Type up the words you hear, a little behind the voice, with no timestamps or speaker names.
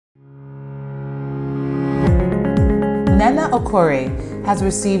Nnenna Okore has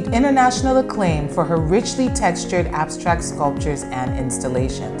received international acclaim for her richly textured abstract sculptures and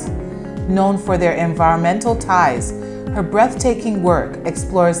installations. Known for their environmental ties, her breathtaking work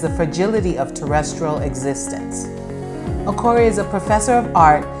explores the fragility of terrestrial existence. Okore is a professor of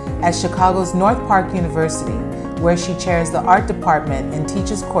art at Chicago's North Park University, where she chairs the art department and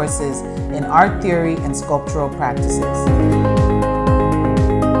teaches courses in art theory and sculptural practices.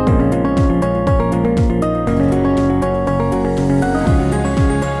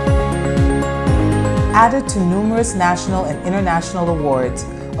 Added to numerous national and international awards,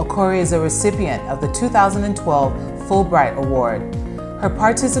 Okore is a recipient of the 2012 Fulbright Award. Her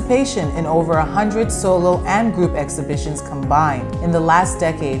participation in over 100 solo and group exhibitions combined in the last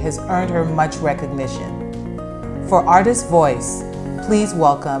decade has earned her much recognition. For Artist Voice, please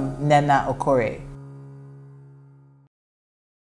welcome Nnenna Okore.